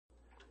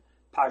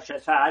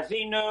Parshas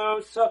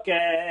Hazinu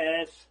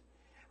Sukkos.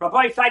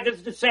 Rabbi Isai, this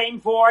is the same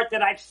vort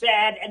that I've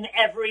said in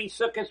every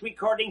Sukkos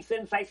recording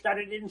since I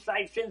started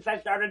Insight, since I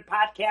started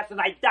podcast,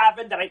 and I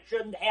davened that I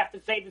shouldn't have to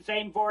say the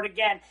same vort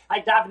again. I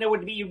davened it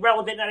would be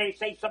irrelevant and I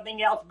say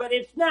something else, but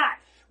it's not.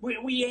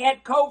 We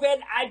had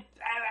COVID.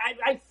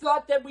 I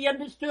thought that we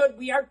understood.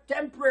 We are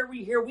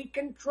temporary here. We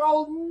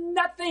control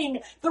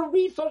nothing. The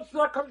resources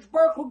that HaKadosh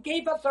Baruch Hu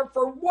gave us are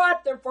for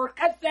what? They're for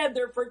chesed.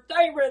 They're for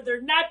Torah. They're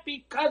not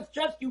because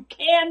just you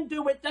can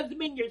do it. Doesn't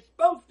mean you're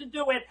supposed to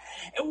do it.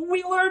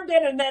 We learned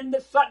it, and then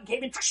the sun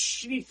came and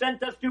he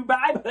sent us to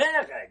Dubai.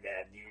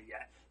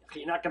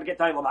 You're not going to get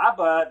to Dubai,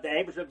 but the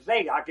Hebrews would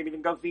say, I can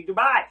even go see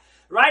Dubai.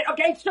 Right?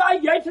 Okay, so I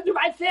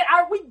said,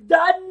 are we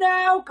done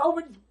now?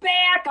 COVID's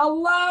back.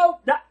 Hello?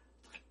 No.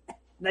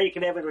 Now you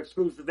can have an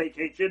exclusive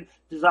vacation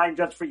designed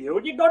just for you,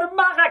 and you go to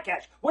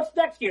Marrakesh. What's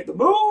next year? The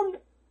moon?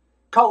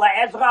 Kol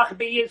ha'ezrach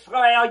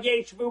b'Yisrael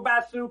yeshvu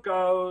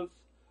basukos.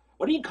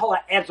 What do you call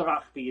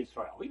ha'ezrach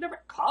b'Yisrael? We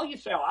never call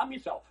Yisrael. I'm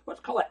Yisrael. What's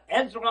called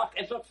ha'ezrach?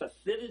 Ezrach's a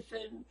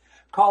citizen.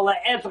 Call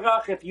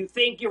ha'ezrach if you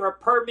think you're a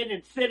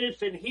permanent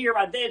citizen here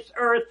on this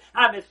earth.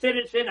 I'm a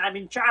citizen. I'm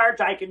in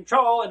charge. I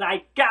control, and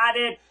I got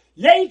it.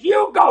 Yes,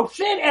 you go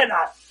sit in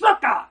a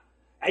sukkah,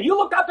 and you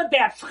look up at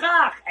that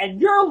schach, and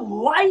your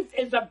life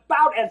is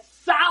about as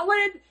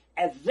solid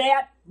as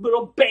that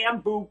little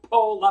bamboo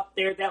pole up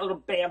there, that little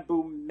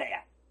bamboo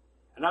mat.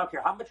 And I don't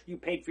care how much you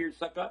paid for your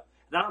sukkah,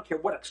 and I don't care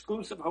what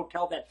exclusive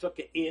hotel that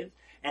sukkah is,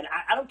 and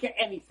I don't care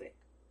anything.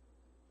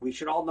 We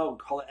should all know,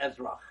 Kol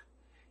Ezrach,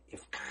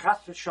 if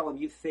chas v'shalom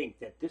you think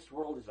that this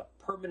world is a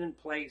permanent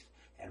place,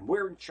 and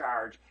we're in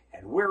charge,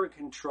 and we're in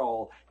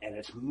control, and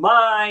it's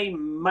my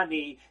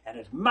money, and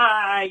it's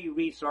my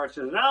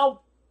resources, and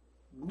I'll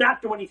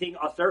not do anything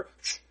other,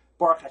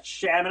 Baruch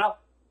Hashem, and I'll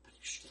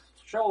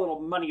show a little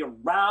money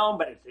around,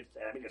 but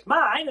it's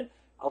mine, and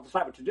I'll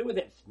decide what to do with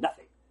it. It's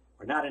nothing.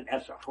 We're not in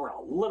Ezra. We're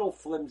a little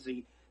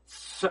flimsy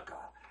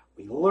sukkah.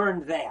 We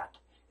learned that.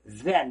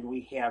 Then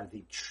we have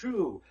the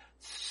true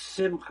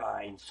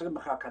simcha, and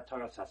simcha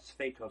kataras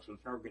hasfekos,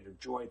 with no greater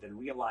joy than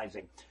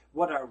realizing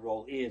what our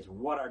role is,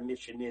 what our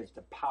mission is,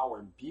 the power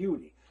and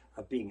beauty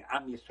of being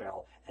Am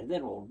Yisrael, and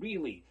then we'll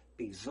really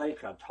be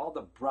zeicha to all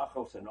the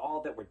brachos and all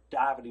that we're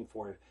davening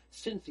for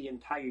since the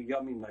entire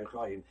Yomim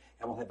Noachim,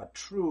 and we'll have a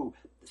true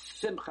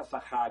simchas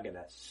achag and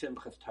a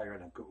simchas Torah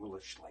and a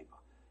geula shleima.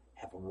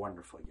 Have a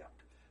wonderful Yom.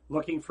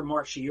 Looking for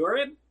more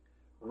shiurim?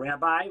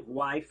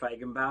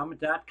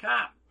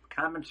 RabbiYFeigenbaum.com.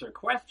 Comments or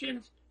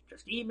questions?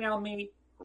 Just email me.